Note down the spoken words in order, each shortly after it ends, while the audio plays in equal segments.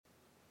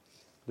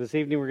This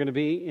evening we're going to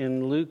be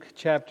in Luke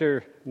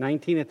chapter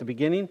 19 at the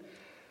beginning.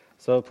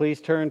 So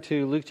please turn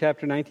to Luke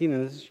chapter 19.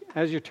 And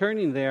as you're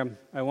turning there,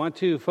 I want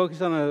to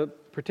focus on a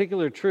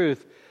particular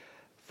truth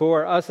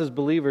for us as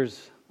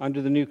believers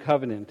under the new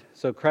covenant.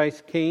 So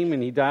Christ came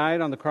and He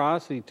died on the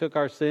cross. He took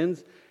our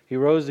sins. He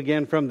rose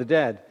again from the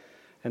dead.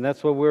 And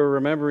that's what we're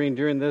remembering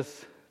during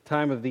this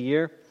time of the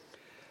year.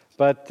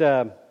 But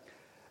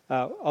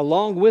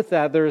along with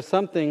that, there is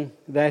something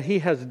that He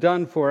has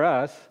done for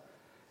us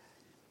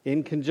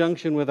in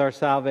conjunction with our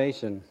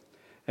salvation.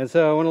 And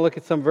so I want to look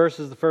at some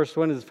verses. The first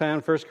one is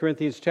found in 1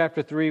 Corinthians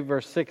chapter 3,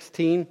 verse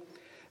 16.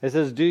 It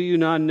says, "Do you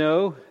not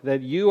know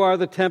that you are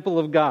the temple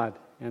of God?"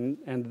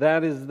 And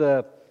that is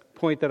the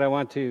point that I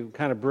want to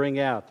kind of bring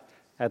out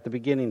at the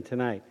beginning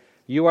tonight.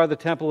 You are the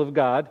temple of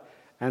God,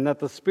 and that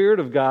the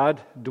Spirit of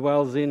God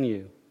dwells in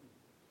you.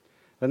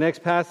 The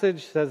next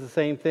passage says the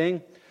same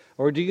thing.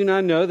 "Or do you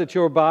not know that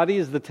your body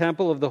is the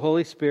temple of the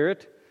Holy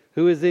Spirit,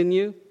 who is in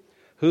you,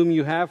 whom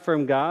you have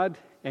from God,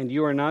 and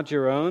you are not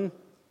your own?"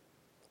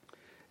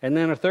 And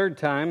then a third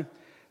time,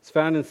 it's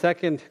found in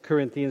 2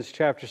 Corinthians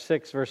chapter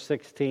 6, verse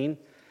 16.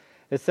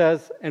 It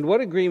says, "And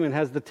what agreement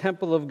has the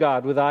temple of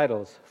God with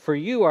idols? For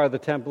you are the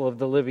temple of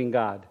the living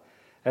God.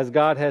 As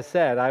God has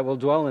said, I will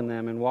dwell in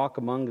them and walk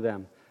among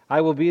them.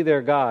 I will be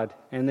their God,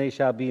 and they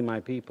shall be my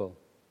people."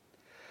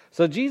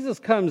 So Jesus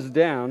comes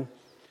down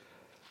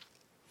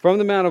from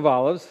the Mount of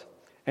Olives,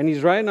 and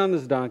He's riding on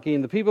this donkey,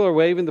 and the people are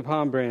waving the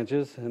palm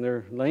branches, and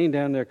they're laying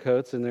down their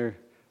coats, and they're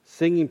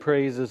singing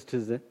praises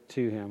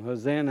to Him.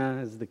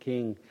 Hosanna is the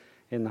King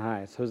in the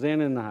highest.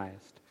 Hosanna in the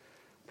highest.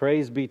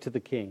 Praise be to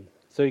the King.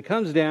 So He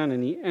comes down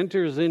and He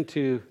enters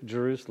into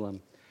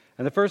Jerusalem.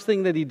 And the first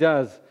thing that He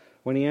does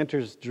when He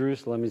enters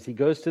Jerusalem is He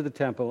goes to the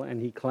temple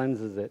and He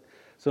cleanses it.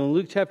 So in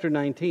Luke chapter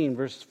 19,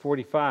 verses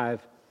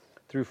 45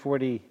 through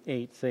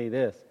 48 say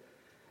this.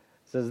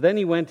 It says, "Then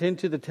He went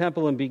into the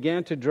temple and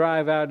began to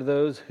drive out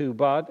those who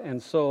bought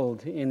and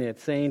sold in it,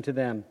 saying to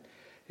them,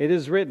 'It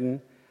is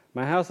written,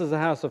 my house is a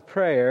house of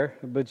prayer,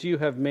 but you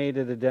have made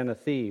it a den of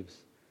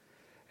thieves.'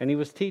 And He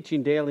was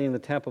teaching daily in the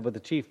temple, but the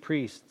chief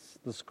priests,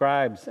 the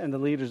scribes, and the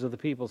leaders of the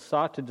people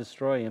sought to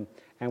destroy Him,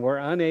 and were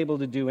unable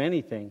to do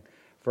anything,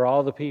 for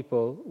all the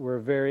people were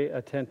very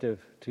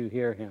attentive to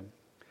hear Him."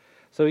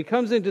 So He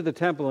comes into the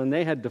temple, and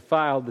they had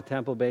defiled the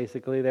temple,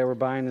 basically. They were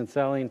buying and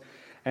selling,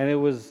 and it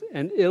was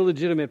an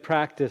illegitimate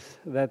practice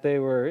that they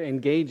were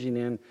engaging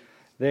in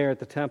there at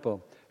the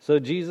temple. So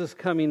Jesus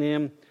coming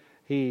in,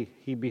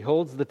 He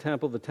beholds the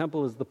temple. The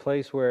temple is the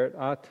place where it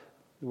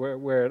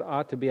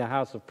ought to be a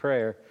house of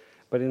prayer,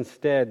 but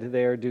instead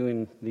they are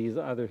doing these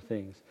other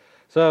things.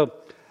 So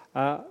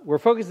we're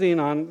focusing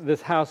on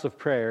this house of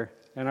prayer,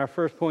 and our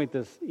first point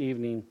this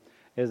evening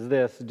is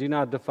this: do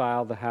not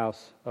defile the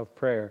house of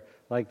prayer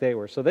like they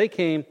were. So He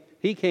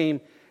came,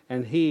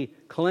 and He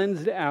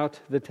cleansed out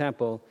the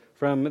temple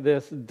from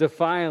this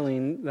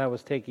defiling that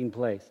was taking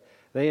place.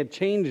 They had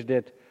changed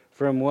it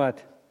from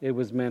what it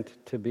was meant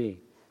to be.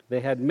 They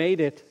had made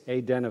it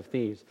a den of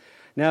thieves.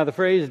 Now, the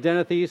phrase den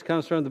of thieves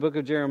comes from the book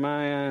of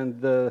Jeremiah,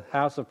 and the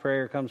house of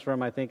prayer comes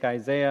from, I think,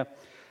 Isaiah.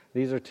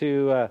 These are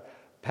two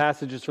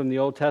passages from the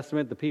Old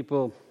Testament. The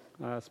people,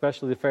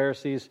 especially the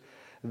Pharisees,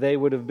 they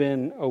would have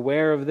been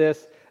aware of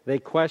this. They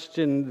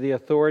questioned the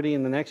authority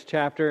in the next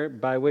chapter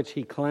by which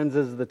He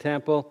cleanses the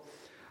temple.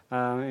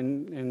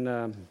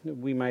 And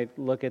we might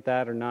look at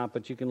that or not,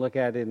 but you can look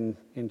at it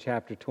in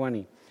chapter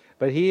 20.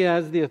 But He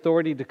has the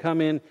authority to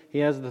come in. He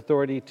has the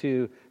authority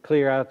to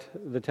clear out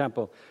the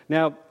temple.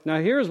 Now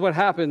here's what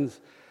happens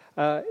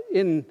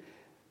in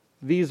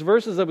these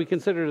verses that we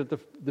considered at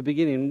the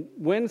beginning.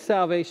 When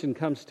salvation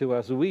comes to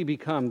us, we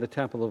become the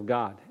temple of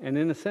God. And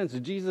in a sense,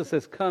 Jesus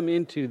has come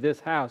into this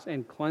house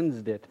and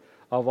cleansed it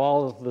of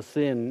all of the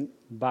sin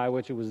by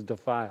which it was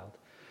defiled.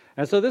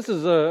 And so this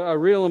is a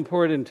real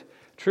important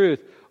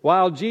truth.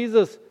 While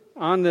Jesus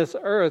on this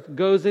earth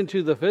goes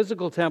into the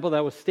physical temple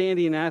that was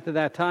standing at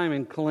that time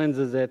and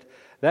cleanses it,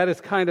 that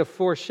is kind of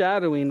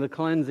foreshadowing the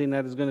cleansing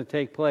that is going to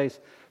take place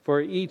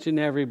for each and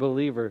every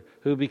believer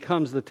who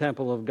becomes the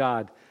temple of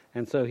God.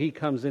 And so He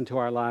comes into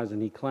our lives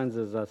and He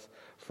cleanses us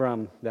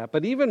from that.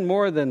 But even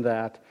more than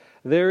that,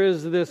 there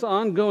is this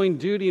ongoing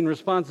duty and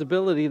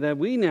responsibility that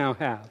we now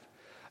have,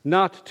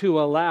 not to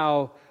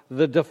allow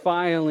the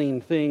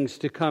defiling things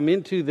to come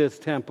into this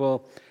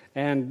temple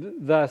and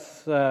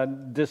thus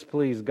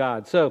displease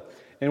God. So,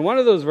 in one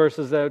of those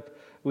verses that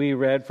we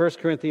read, 1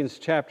 Corinthians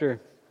chapter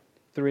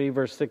 3,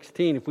 verse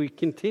 16, if we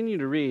continue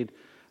to read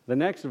the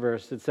next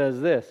verse, it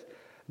says this: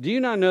 "Do you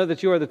not know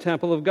that you are the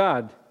temple of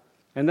God,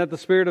 and that the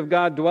Spirit of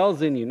God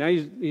dwells in you?" Now,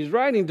 he's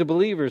writing to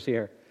believers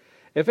here.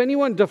 "If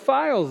anyone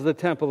defiles the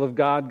temple of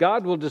God,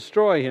 God will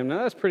destroy him." Now,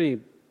 that's pretty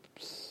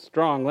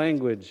strong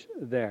language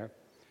there.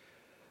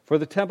 "For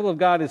the temple of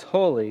God is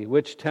holy,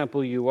 which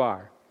temple you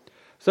are."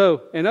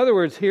 So, in other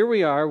words, here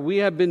we are. We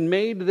have been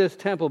made this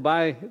temple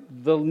by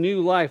the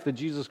new life that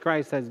Jesus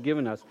Christ has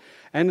given us.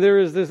 And there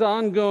is this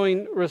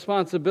ongoing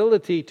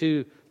responsibility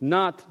to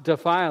not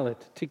defile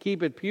it, to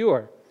keep it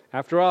pure.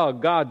 After all,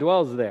 God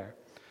dwells there.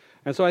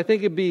 And so I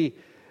think it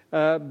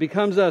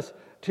becomes us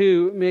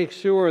to make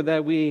sure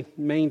that we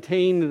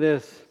maintain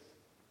this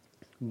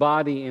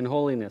body in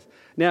holiness.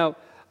 Now,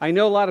 I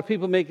know a lot of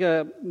people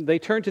they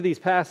turn to these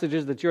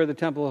passages that you're the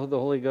temple of the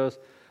Holy Ghost,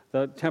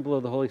 the temple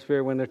of the Holy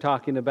Spirit, when they're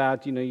talking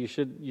about, you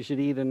should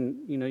eat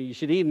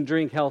and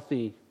drink health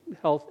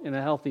in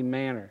a healthy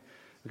manner.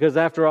 Because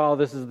after all,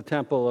 this is the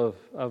temple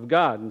of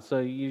God, and so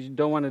you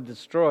don't want to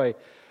destroy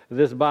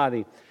this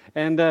body,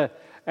 and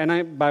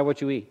by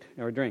what you eat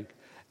or drink.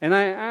 And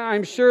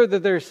I'm sure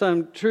that there's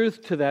some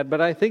truth to that,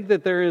 but I think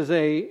that there is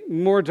a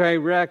more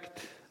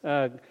direct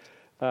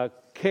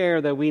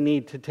care that we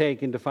need to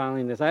take in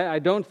defiling this. I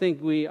don't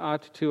think we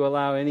ought to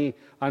allow any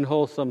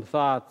unwholesome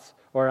thoughts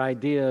or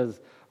ideas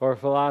or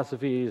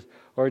philosophies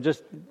or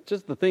just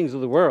the things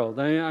of the world.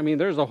 I mean,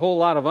 there's a whole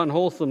lot of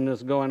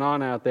unwholesomeness going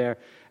on out there,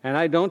 and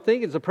I don't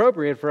think it's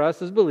appropriate for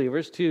us as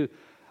believers to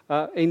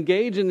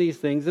engage in these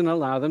things and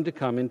allow them to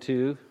come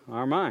into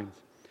our minds.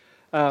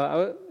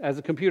 As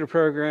a computer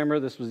programmer,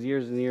 this was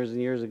years and years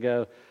and years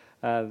ago,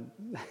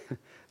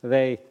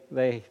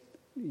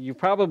 you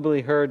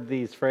probably heard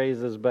these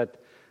phrases,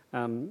 but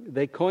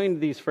they coined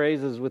these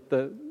phrases with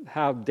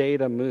how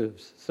data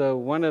moves. So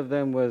one of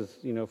them was,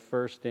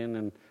 first in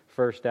and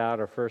first out,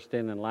 or first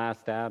in and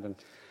last out,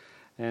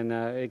 and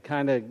it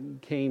kind of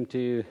came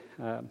to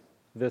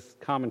this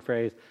common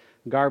phrase,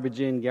 garbage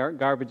in,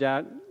 garbage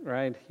out,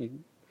 right? You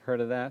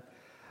heard of that?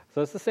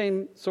 So it's the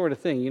same sort of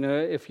thing.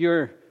 If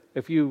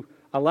you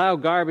allow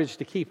garbage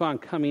to keep on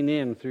coming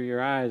in through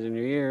your eyes and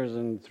your ears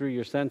and through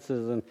your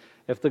senses, and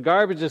if the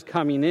garbage is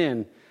coming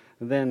in,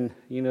 then,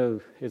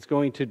 it's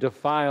going to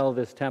defile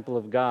this temple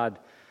of God,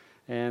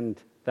 and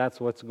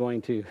that's what's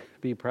going to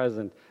be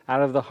present.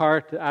 Out of the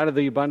heart, out of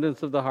the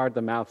abundance of the heart,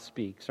 the mouth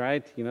speaks,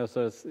 right?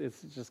 So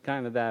it's just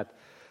kind of that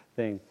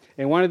thing.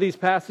 In one of these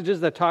passages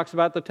that talks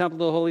about the temple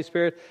of the Holy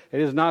Spirit, it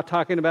is not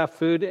talking about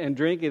food and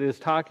drink. It is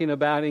talking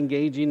about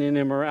engaging in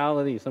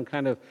immorality, some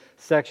kind of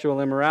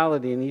sexual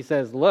immorality. And he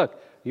says, look,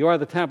 you are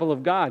the temple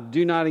of God.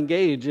 Do not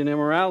engage in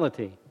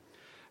immorality.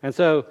 And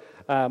so,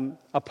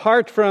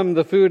 apart from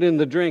the food and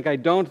the drink, I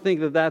don't think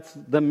that that's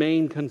the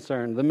main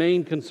concern. The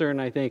main concern,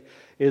 I think,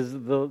 is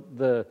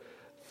the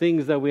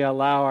things that we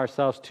allow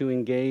ourselves to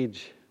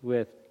engage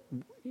with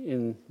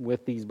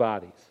these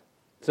bodies.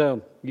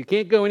 So you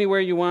can't go anywhere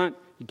you want.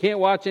 You can't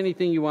watch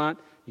anything you want.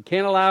 You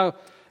can't allow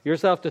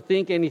yourself to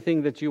think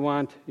anything that you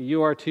want.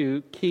 You are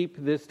to keep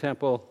this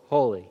temple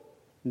holy.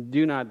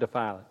 Do not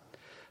defile it.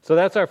 So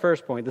that's our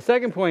first point. The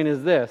second point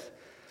is this: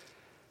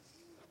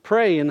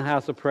 pray in the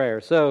house of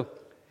prayer. So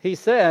he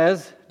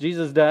says,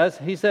 Jesus does,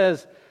 he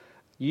says,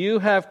 you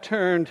have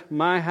turned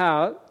my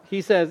house,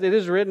 he says, it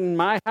is written,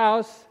 my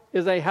house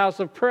is a house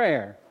of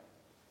prayer.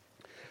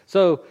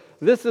 So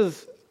this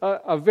is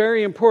a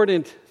very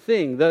important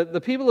thing.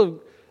 The people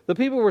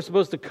were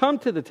supposed to come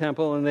to the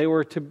temple, and they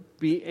were to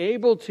be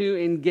able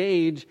to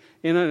engage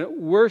in a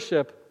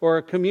worship or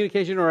a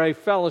communication or a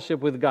fellowship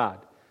with God.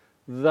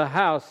 The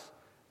house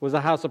was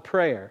a house of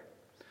prayer.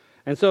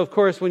 And so, of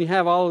course, when you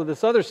have all of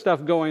this other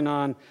stuff going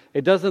on,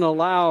 it doesn't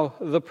allow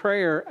the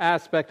prayer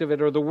aspect of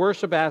it or the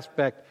worship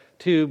aspect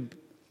to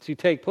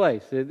take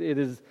place. It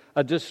is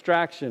a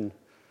distraction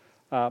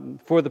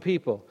for the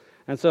people.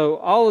 And so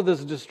all of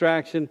this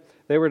distraction,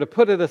 they were to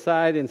put it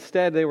aside.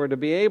 Instead, they were to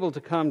be able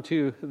to come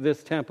to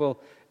this temple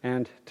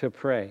and to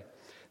pray.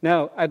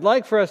 Now, I'd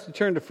like for us to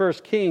turn to 1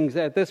 Kings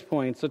at this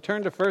point. So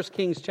turn to 1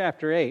 Kings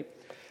chapter 8.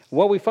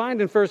 What we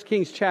find in 1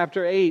 Kings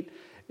chapter 8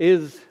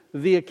 is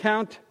the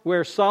account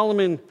where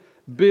Solomon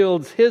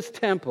builds his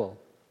temple.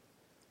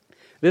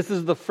 This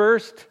is the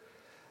first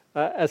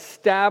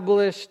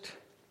established,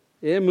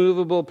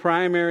 immovable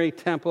primary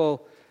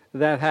temple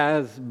that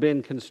has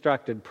been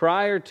constructed.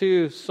 Prior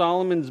to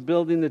Solomon's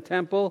building the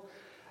temple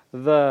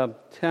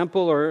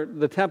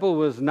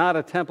was not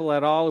a temple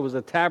at all. It was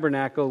a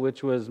tabernacle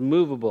which was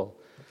movable.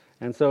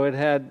 And so it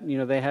had,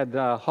 they had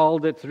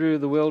hauled it through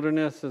the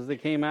wilderness as they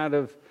came out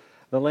of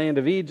the land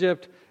of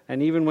Egypt.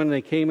 And even when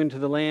they came into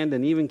the land,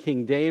 and even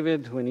King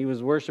David, when he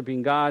was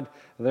worshiping God,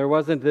 there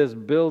wasn't this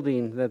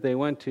building that they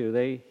went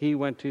to. He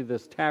went to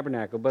this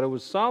tabernacle. But it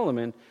was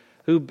Solomon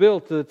who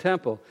built the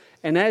temple.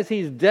 And as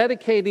he's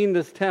dedicating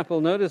this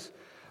temple, notice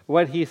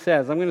what he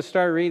says. I'm going to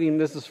start reading.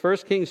 This is 1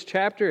 Kings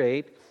chapter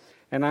 8,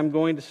 and I'm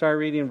going to start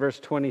reading verse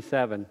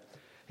 27.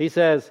 He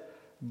says,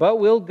 "But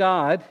will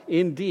God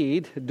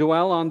indeed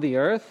dwell on the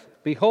earth?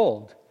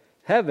 Behold,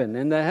 heaven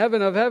and the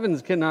heaven of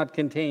heavens cannot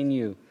contain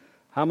you.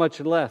 How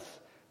much less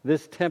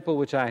this temple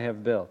which I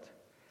have built?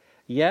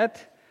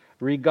 Yet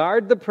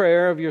regard the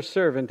prayer of your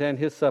servant and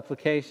his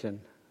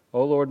supplication,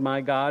 O Lord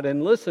my God,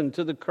 and listen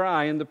to the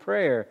cry and the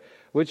prayer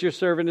which your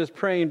servant is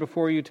praying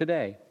before you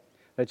today,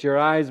 that your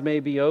eyes may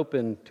be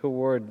open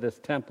toward this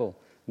temple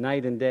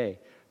night and day,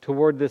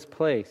 toward this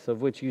place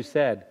of which you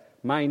said,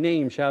 my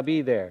name shall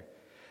be there,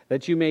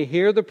 that you may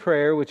hear the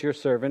prayer which your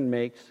servant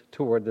makes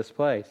toward this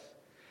place.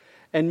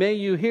 And may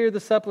you hear the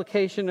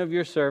supplication of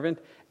your servant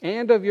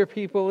and of your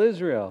people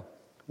Israel,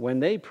 when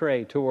they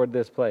pray toward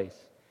this place.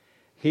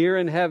 Hear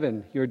in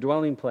heaven your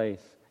dwelling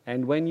place,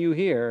 and when you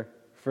hear,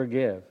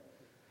 forgive.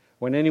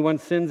 When anyone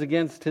sins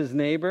against his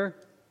neighbor,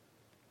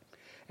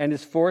 and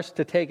is forced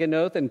to take an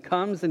oath and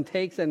comes and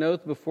takes an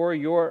oath before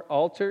your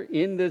altar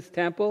in this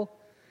temple,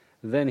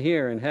 then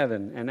hear in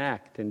heaven and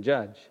act and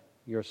judge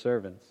your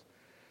servants,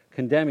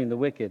 condemning the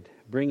wicked,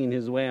 bringing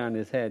his way on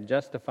his head,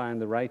 justifying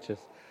the righteous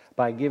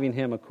by giving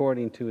him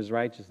according to his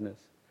righteousness.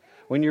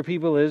 When your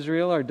people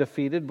Israel are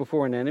defeated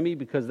before an enemy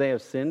because they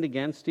have sinned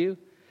against you,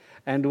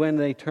 and when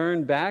they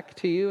turn back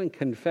to you and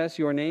confess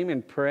your name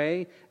and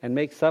pray and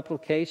make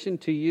supplication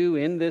to you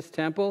in this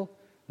temple,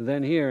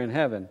 then hear in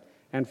heaven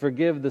and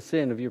forgive the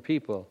sin of your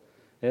people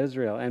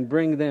Israel and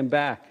bring them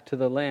back to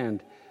the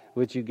land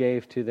which you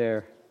gave to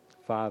their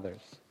fathers.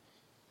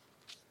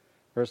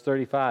 Verse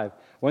 35,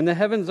 when the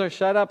heavens are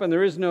shut up and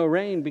there is no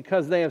rain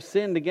because they have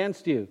sinned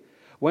against you,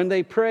 when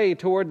they pray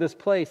toward this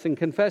place and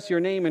confess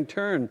your name and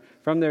turn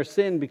from their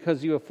sin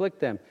because you afflict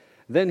them,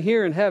 then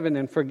hear in heaven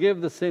and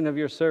forgive the sin of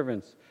your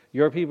servants,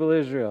 your people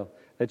Israel,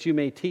 that you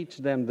may teach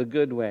them the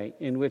good way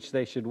in which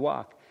they should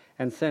walk,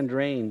 and send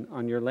rain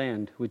on your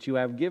land, which you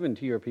have given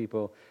to your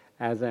people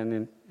as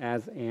an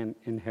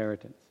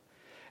inheritance.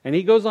 And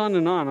he goes on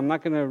and on. I'm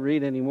not going to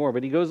read any more,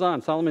 but he goes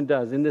on. Solomon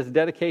does in this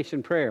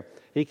dedication prayer.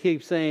 He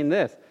keeps saying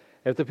this.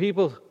 If the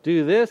people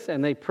do this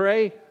and they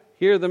pray,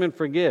 hear them and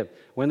forgive.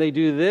 When they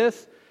do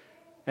this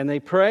and they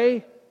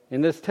pray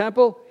in this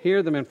temple,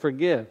 hear them and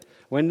forgive.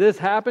 When this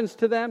happens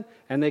to them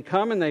and they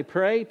come and they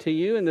pray to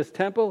you in this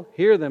temple,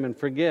 hear them and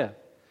forgive.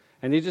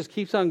 And he just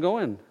keeps on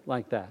going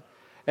like that.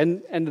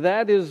 And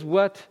that is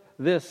what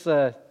this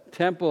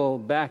temple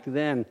back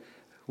then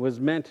was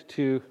meant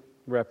to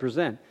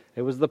represent.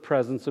 It was the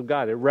presence of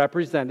God. It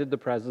represented the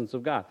presence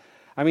of God.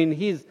 I mean,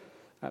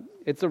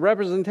 it's a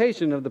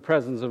representation of the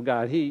presence of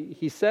God.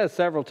 He says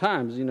several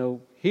times,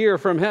 hear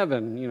from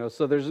heaven.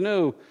 So there's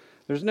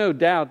no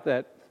doubt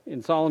that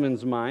in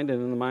Solomon's mind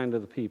and in the mind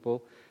of the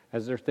people,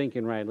 as they're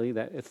thinking rightly,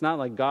 that it's not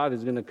like God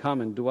is going to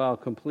come and dwell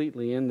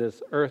completely in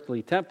this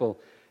earthly temple.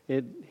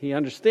 He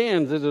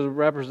understands it is a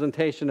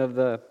representation of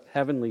the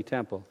heavenly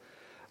temple.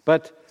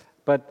 But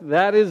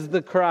that is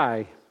the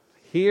cry.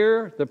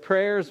 Hear the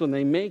prayers when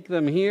they make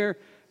them hear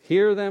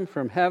them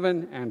from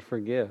heaven and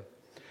forgive.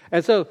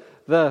 And so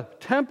the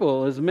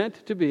temple is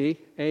meant to be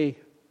a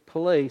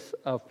place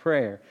of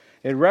prayer.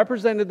 It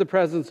represented the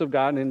presence of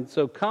God, and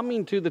so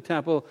coming to the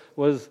temple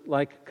was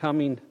like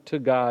coming to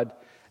God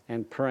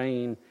and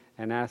praying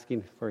and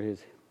asking for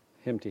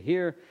Him to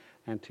hear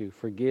and to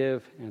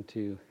forgive and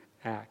to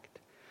act.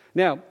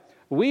 Now,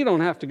 we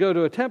don't have to go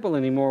to a temple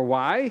anymore.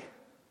 Why?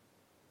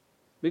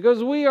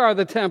 Because we are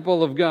the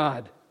temple of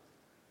God.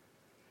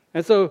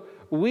 And so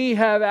we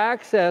have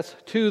access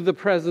to the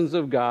presence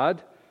of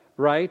God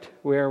right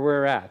where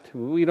we're at.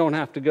 We don't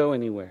have to go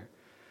anywhere.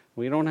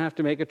 We don't have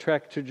to make a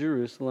trek to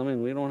Jerusalem,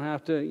 and we don't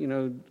have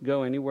to,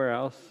 go anywhere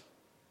else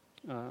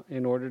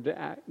in order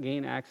to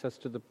gain access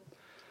to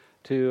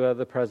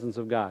the presence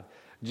of God.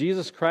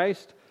 Jesus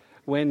Christ,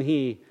 when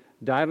He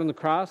died on the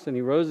cross and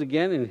He rose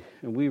again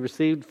and we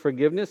received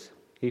forgiveness,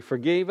 He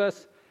forgave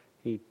us.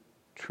 He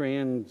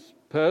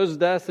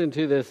transposed us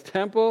into this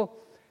temple.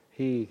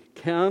 He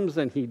comes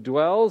and He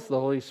dwells. The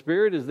Holy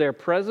Spirit is there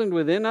present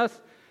within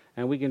us,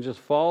 and we can just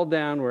fall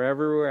down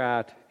wherever we're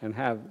at and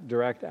have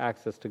direct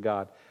access to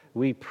God.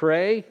 We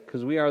pray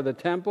because we are the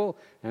temple,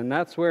 and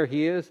that's where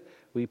He is.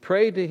 We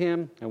pray to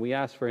Him, and we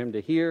ask for Him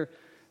to hear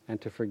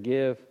and to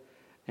forgive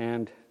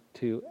and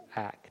to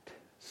act.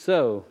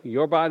 So,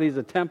 your body is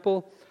a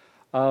temple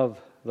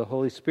of the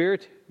Holy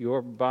Spirit.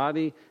 Your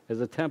body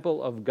is a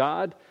temple of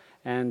God.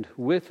 And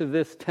with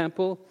this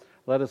temple,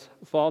 let us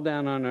fall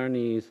down on our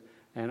knees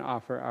and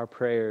offer our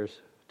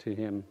prayers to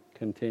Him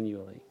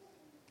continually.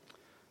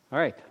 All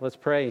right, let's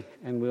pray,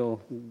 and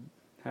we'll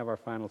have our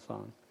final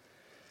song.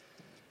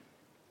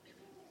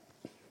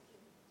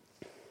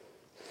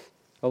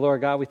 Oh,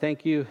 Lord God, we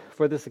thank You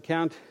for this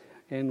account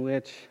in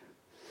which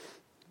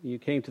You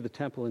came to the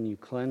temple and You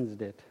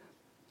cleansed it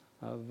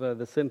of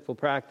the sinful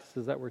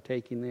practices that were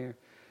taking there.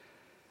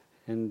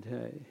 And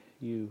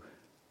You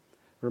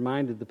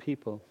reminded the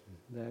people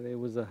that it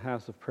was a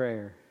house of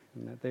prayer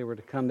and that they were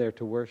to come there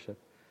to worship.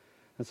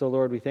 And so,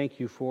 Lord, we thank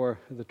You for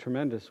the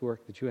tremendous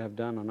work that You have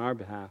done on our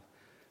behalf.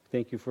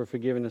 Thank You for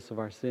forgiving us of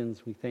our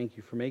sins. We thank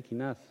You for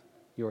making us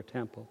Your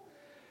temple.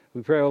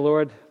 We pray, O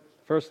Lord,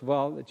 first of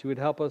all, that You would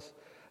help us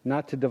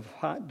not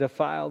to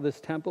defile this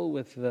temple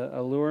with the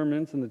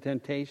allurements and the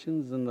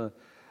temptations and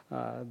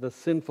the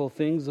sinful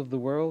things of the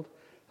world.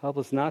 Help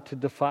us not to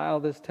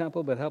defile this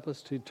temple, but help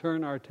us to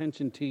turn our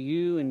attention to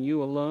You and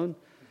You alone.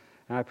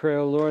 And I pray,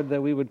 O Lord,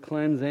 that we would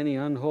cleanse any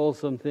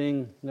unwholesome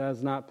thing that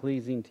is not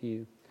pleasing to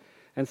You.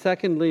 And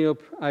secondly,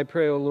 I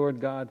pray, O Lord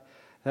God,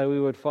 that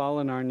we would fall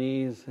on our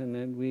knees and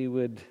that we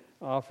would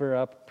offer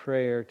up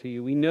prayer to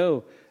You. We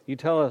know You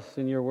tell us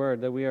in Your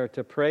word that we are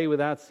to pray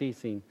without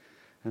ceasing.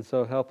 And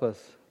so help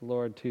us,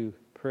 Lord, to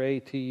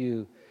pray to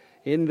You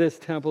in this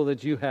temple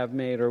that You have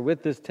made, or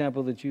with this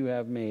temple that You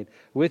have made,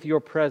 with Your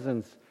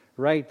presence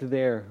right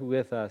there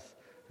with us.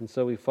 And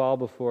so we fall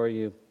before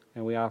You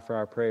and we offer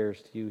our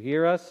prayers to You.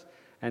 Hear us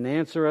and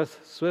answer us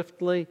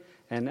swiftly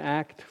and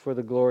act for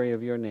the glory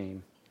of Your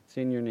name. It's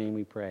in Your name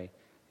we pray.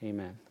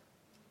 Amen.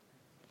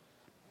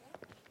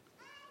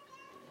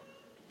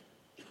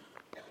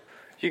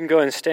 You can go and stand.